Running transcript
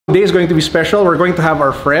Today is going to be special. We're going to have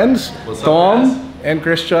our friends, Tom and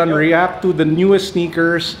Christian, react to the newest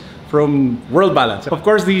sneakers from World Balance. Of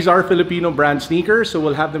course, these are Filipino brand sneakers, so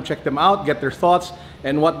we'll have them check them out, get their thoughts,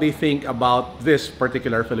 and what they think about this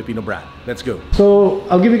particular Filipino brand. Let's go. So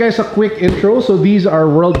I'll give you guys a quick intro. So these are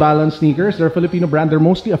World Balance sneakers. They're a Filipino brand. They're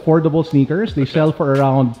mostly affordable sneakers. They sell for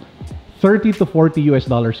around $30 to $40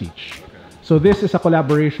 US each. So this is a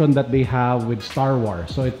collaboration that they have with Star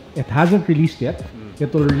Wars. So it hasn't released yet.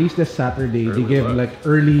 It will release this Saturday. They give like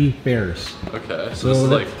early pairs. Okay, so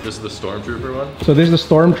this is the Stormtrooper one? So this is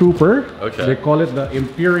the Stormtrooper. Okay. They call it the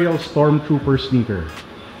Imperial Stormtrooper sneaker.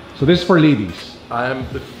 So this is for ladies.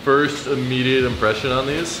 The first immediate impression on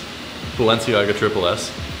these, Balenciaga Triple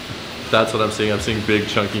S. That's what I'm seeing. I'm seeing big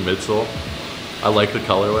chunky midsole. I like the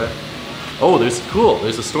colorway. Oh, there's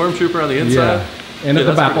a Stormtrooper on the inside. Yeah. And at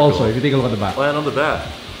the back also, cool. If you take a look at the back. Oh, and on the back.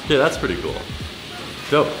 Okay, that's pretty cool.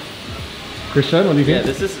 Dope. Christian, what do you think?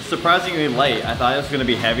 Yeah, this is surprisingly light. I thought it was going to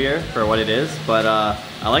be heavier for what it is, but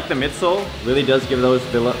I like the midsole. Really does give those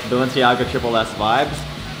Balenciaga Triple S vibes.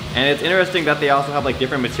 And it's interesting that they also have like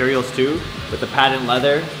different materials too, with the patent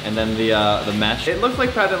leather and then the mesh. It looks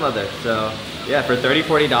like patent leather, so yeah, for $30,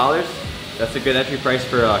 $40, that's a good entry price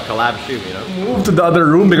for a collab shoe, you know? Move to the other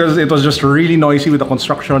room because it was just really noisy with the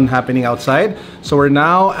construction happening outside. So we're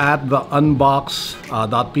now at the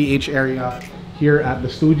unbox.ph area here at the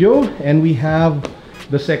studio, and we have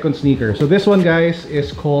the second sneaker. So this one, guys,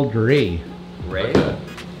 is called Rey. Rey? Okay.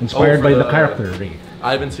 Inspired by the character Rey.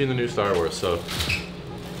 I haven't seen the new Star Wars, so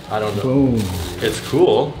I don't know. Boom. It's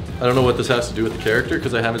cool. I don't know what this has to do with the character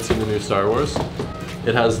because I haven't seen the new Star Wars.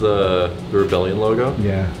 It has the Rebellion logo.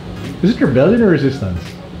 Yeah. Is it Rebellion or Resistance?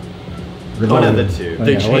 One of the two.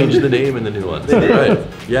 They changed the name in the new one. Right.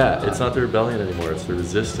 Yeah, it's not the Rebellion anymore, it's the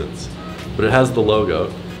Resistance. But it has the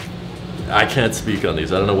logo. I can't speak on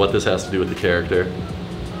these. I don't know what this has to do with the character.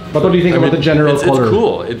 But what do you think about the general color? It's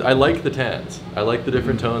cool. I like the tans. I like the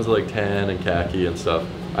different tones like tan and khaki and stuff.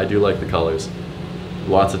 I do like the colors.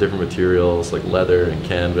 Lots of different materials like leather and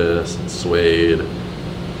canvas and suede.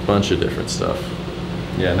 Bunch of different stuff.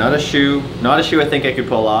 Yeah, not a shoe I think I could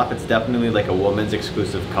pull off. It's definitely like a woman's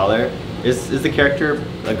exclusive color. Is the character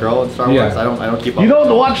a girl in Star Wars? I don't keep up. You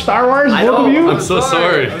don't watch Star Wars, both of you? I'm so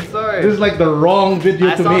sorry. I'm sorry. This is like the wrong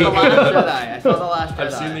video to make. I saw the Last Jedi.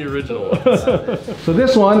 I've seen the original ones. So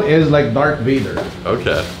this one is like Darth Vader.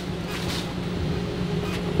 Okay.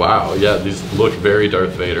 Wow, yeah, these look very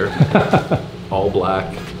Darth Vader. All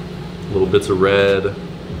black, little bits of red,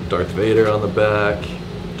 Darth Vader on the back,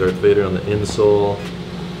 Darth Vader on the insole.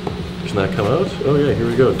 Can that come out? Oh yeah, here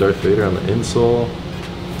we go. Darth Vader on the insole.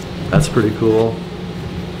 That's pretty cool.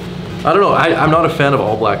 I don't know, I'm not a fan of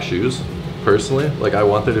all black shoes, personally. Like I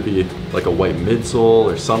want there to be like a white midsole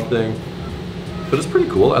or something. But it's pretty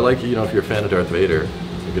cool. I like, you know, if you're a fan of Darth Vader,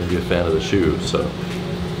 you're gonna be a fan of the shoe, so.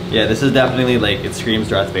 Yeah, this is definitely like, it screams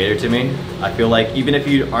Darth Vader to me. I feel like even if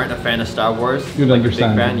you aren't a fan of Star Wars, you'd like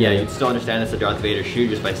understand. A big fan, yeah, you'd still understand it's a Darth Vader shoe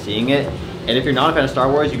just by seeing it. And if you're not a fan of Star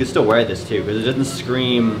Wars, you could still wear this too, because it doesn't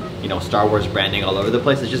scream, you know, Star Wars branding all over the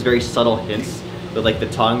place. It's just very subtle hints with like the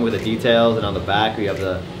tongue with the details, and on the back we have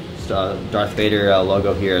the Darth Vader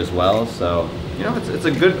logo here as well. So, you know, it's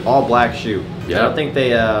a good all black shoe. Yeah.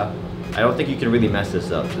 I don't think you can really mess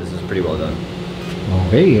this up. This is pretty well done.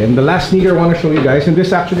 Okay, and the last sneaker I want to show you guys, and this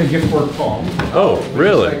is actually a gift for Tom. Oh,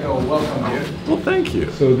 really? It's like a welcome gift. Well, thank you.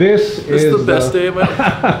 So this is the best day of my life.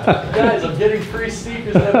 Guys, I'm getting free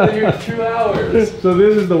sneakers and I've been here 2 hours. So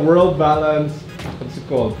this is the World Balance, what's it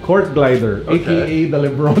called? Court Glider, aka the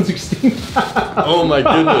LeBron 16. Oh my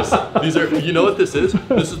goodness. These are, you know what this is?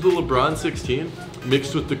 This is the LeBron 16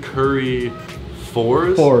 mixed with the Curry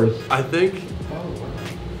 4s. I think.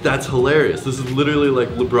 That's hilarious. This is literally like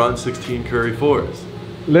LeBron 16 Curry 4s.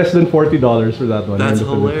 Less than $40 for that one. That's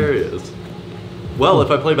hilarious. Well, if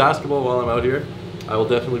I play basketball while I'm out here, I will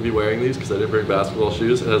definitely be wearing these because I didn't bring basketball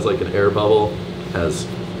shoes. It has like an air bubble, has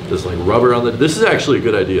this like rubber on the, this is actually a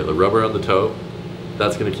good idea. The rubber on the toe,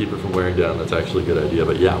 that's gonna keep it from wearing down. That's actually a good idea.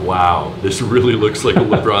 But yeah, wow, this really looks like a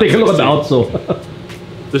LeBron 16. Take a look at the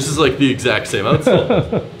outsole. This is like the exact same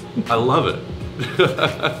outsole. I love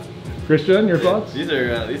it. Christian, your thoughts? These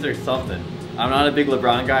are something. I'm not a big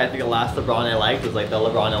LeBron guy. I think the last LeBron I liked was like the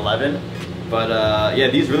LeBron 11. But yeah,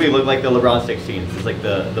 these really look like the LeBron 16s. It's like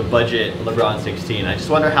the budget LeBron 16. I just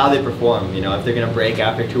wonder how they perform, you know, if they're gonna break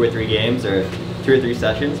after 2 or 3 games or 2 or 3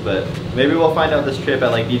 sessions, but maybe we'll find out this trip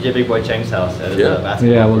at like DJ Big Boy Cheng's house at his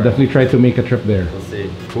basketball Yeah, we'll court. definitely try to make a trip there. We'll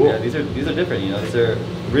see. Cool. Yeah, these are different, you know, these are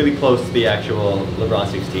really close to the actual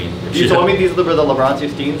LeBron 16. If you told me these were the LeBron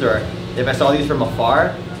 16s, or if I saw these from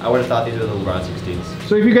afar, I would have thought these were the LeBron 16s.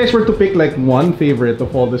 So if you guys were to pick like one favorite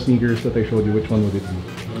of all the sneakers that I showed you, which one would it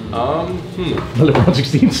be? The LeBron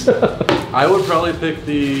 16s. I would probably pick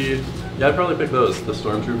I'd probably pick those, the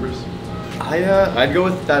Stormtroopers. I'd go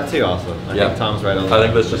with that too also. I think Tom's right on that. I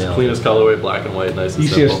think that's just cleanest colorway, black and white, nice and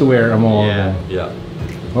easiest simple. to wear among all of them. Yeah.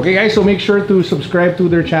 Okay guys, so make sure to subscribe to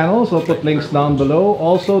their channels. I'll put links down below.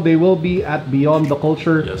 Also, they will be at Beyond the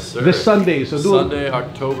Culture this Sunday. So Sunday,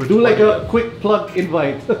 October 20th. Do like a quick plug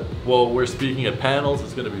invite. Well, we're speaking at panels.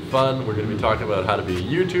 It's going to be fun. We're going to be talking about how to be a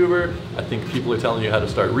YouTuber. I think people are telling you how to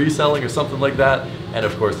start reselling or something like that. And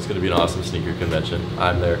of course, it's going to be an awesome sneaker convention.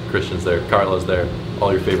 I'm there, Christian's there, Carla's there.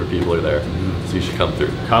 All your favorite people are there. So you should come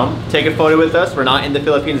through. Come, take a photo with us. We're not in the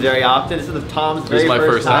Philippines very often. This is Tom's very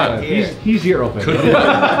first time here. He's here often.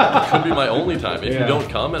 Could be my only time. If you don't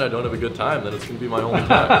come and I don't have a good time, then it's going to be my only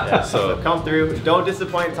time. So come through. Don't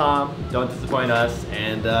disappoint Tom. Don't disappoint us.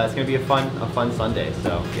 And it's going to be a fun Sunday.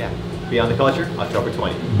 So yeah, Beyond the Culture, October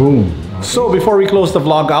 20th. Boom. So before we close the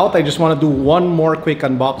vlog out, I just want to do one more quick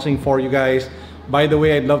unboxing for you guys. By the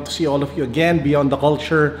way, I'd love to see all of you again Beyond the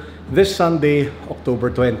Culture this Sunday, October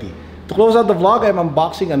 20. To close out the vlog, I'm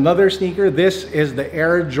unboxing another sneaker. This is the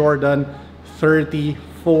Air Jordan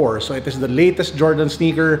 34. So it is the latest Jordan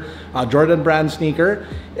sneaker, Jordan brand sneaker.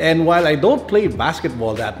 And while I don't play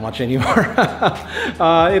basketball that much anymore,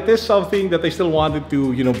 it is something that I still wanted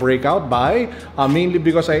to, break out by, mainly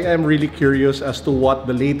because I am really curious as to what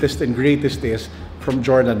the latest and greatest is from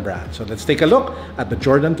Jordan brand. So let's take a look at the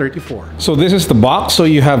Jordan 34. So this is the box. So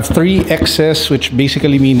you have 3XS, which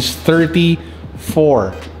basically means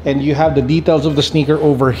 34. And you have the details of the sneaker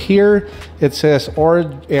over here. It says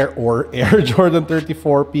Air Jordan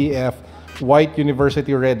 34 PF, white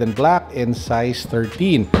University red and black, in size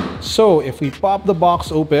 13. So if we pop the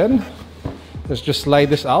box open, let's just slide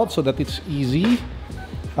this out so that it's easy.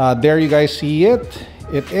 There you guys see it.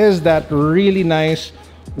 It is that really nice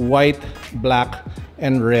white, black,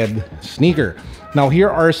 and red sneaker. Now here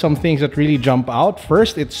are some things that really jump out.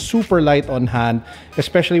 First, it's super light on hand,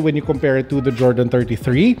 especially when you compare it to the Jordan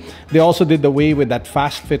 33. They also did away with that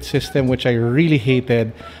fast fit system, which I really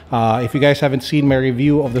hated. If you guys haven't seen my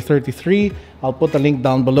review of the 33, I'll put the link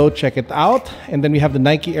down below, check it out. And then we have the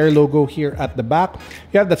Nike Air logo here at the back.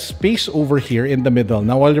 You have that space over here in the middle.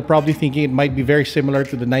 Now, while you're probably thinking it might be very similar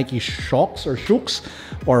to the Nike Shocks or Shooks,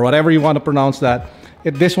 or whatever you want to pronounce that,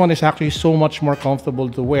 this one is actually so much more comfortable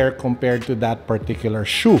to wear compared to that particular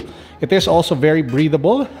shoe. It is also very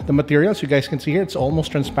breathable. The materials, you guys can see here, it's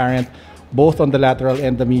almost transparent, both on the lateral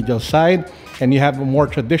and the medial side. And you have a more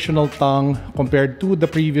traditional tongue compared to the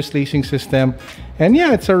previous lacing system. And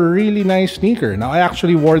yeah, it's a really nice sneaker. Now, I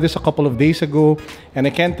actually wore this a couple of days ago, and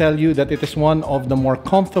I can tell you that it is one of the more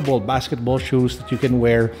comfortable basketball shoes that you can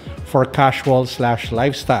wear for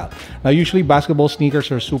casual/lifestyle. Now, usually basketball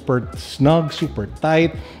sneakers are super snug, super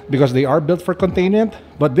tight, because they are built for containment.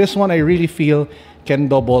 But this one, I really feel can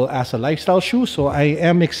double as a lifestyle shoe. So I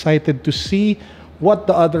am excited to see what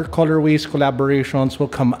the other colorways collaborations will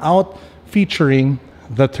come out featuring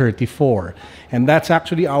the 34. And that's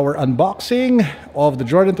actually our unboxing of the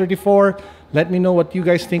Jordan 34. Let me know what you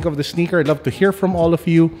guys think of the sneaker. I'd love to hear from all of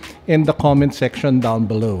you in the comment section down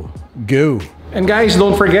below. Go! And guys,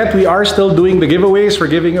 don't forget, we are still doing the giveaways. We're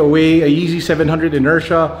giving away a Yeezy 700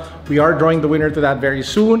 Inertia. We are drawing the winner to that very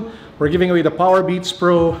soon. We're giving away the Power Beats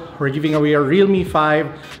Pro. We're giving away a REALME 5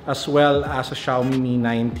 as well as a XIAOMI Mi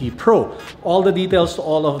 9T Pro. All the details to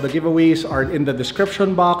all of the giveaways are in the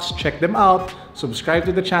description box. Check them out. Subscribe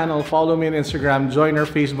to the channel. Follow me on Instagram. Join our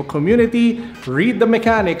Facebook community. Read the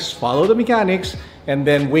mechanics. Follow the mechanics. And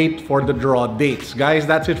then wait for the draw dates. Guys,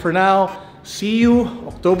 that's it for now. See you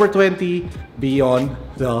October 20, Beyond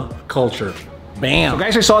the Culture. Bam! So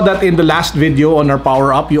guys, I saw that in the last video on our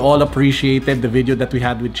Power Up, you all appreciated the video that we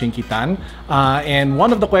had with Chinky Tan. And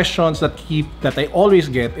one of the questions that I always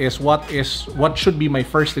get is what should be my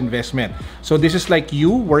first investment? So this is like you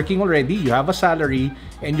working already, you have a salary,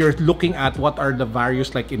 and you're looking at what are the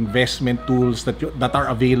various like investment tools that are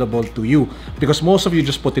available to you. Because most of you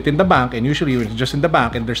just put it in the bank, and usually it's just in the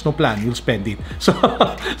bank and there's no plan, you'll spend it.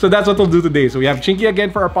 So that's what we'll do today. So we have Chinky again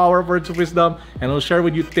for our Power Words of Wisdom, and we'll share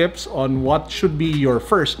with you tips on what should be your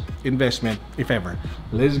first investment, if ever.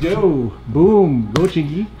 Let's go! Boom! Go,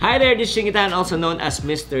 Chinky! Hi there, this is Chinky Tan, also known as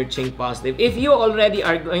Mr. Chink Positive. If you already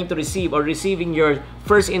are going to receive or receiving your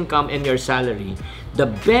first income and your salary, the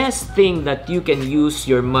best thing that you can use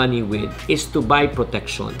your money with is to buy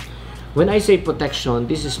protection. When I say protection,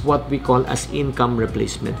 this is what we call as income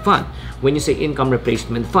replacement fund. When you say income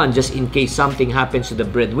replacement fund, just in case something happens to the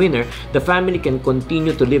breadwinner, the family can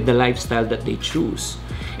continue to live the lifestyle that they choose.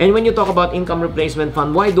 And when you talk about income replacement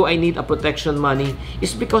fund, why do I need a protection money?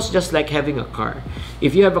 It's because just like having a car.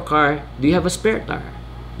 If you have a car, do you have a spare tire?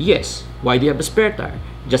 Yes. Why do you have a spare tire?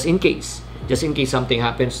 just in case something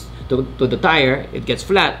happens to the tire, it gets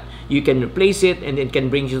flat, you can replace it and it can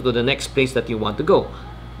bring you to the next place that you want to go.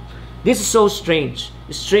 This is so strange.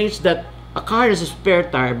 It's strange that a car is a spare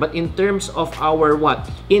tire, but in terms of our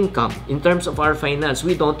income, in terms of our finance,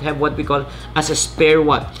 we don't have what we call as a spare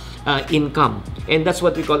income, and that's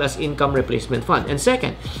what we call as income replacement fund. And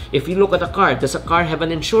second, if you look at a car, does a car have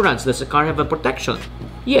an insurance? Does a car have a protection?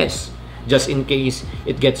 Yes, just in case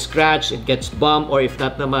it gets scratched, it gets bumped, or if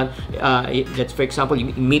not naman, let's for example,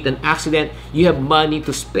 you meet an accident, you have money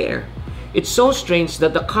to spare. It's so strange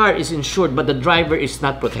that the car is insured but the driver is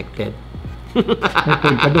not protected.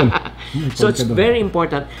 So it's very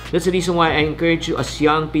important. That's the reason why I encourage you as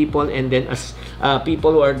young people, and then as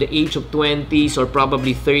people who are the age of 20s or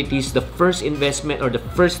probably 30s, the first investment or the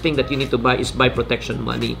first thing that you need to buy is buy protection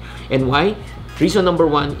money. And why? Reason number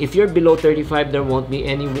one, if you're below 35, there won't be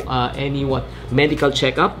any medical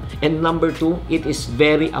checkup. And number two, it is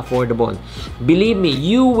very affordable. Believe me,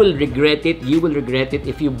 you will regret it. You will regret it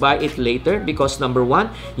if you buy it later, because number one,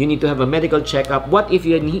 you need to have a medical checkup. What if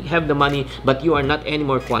you have the money but you are not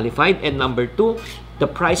anymore qualified? And number two, the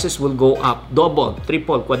prices will go up, double,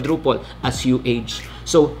 triple, quadruple as you age.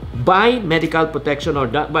 So buy medical protection, or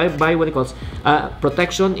buy what it calls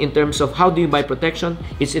protection. In terms of how do you buy protection,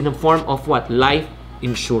 it's in the form of what? Life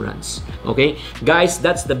insurance. Okay, guys,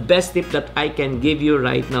 that's the best tip that I can give you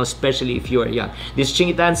right now, especially if you are young. This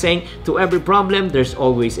Chingitan saying, to every problem there's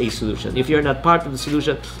always a solution. If you're not part of the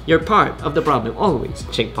solution, you're part of the problem always.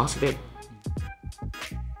 Ching positive.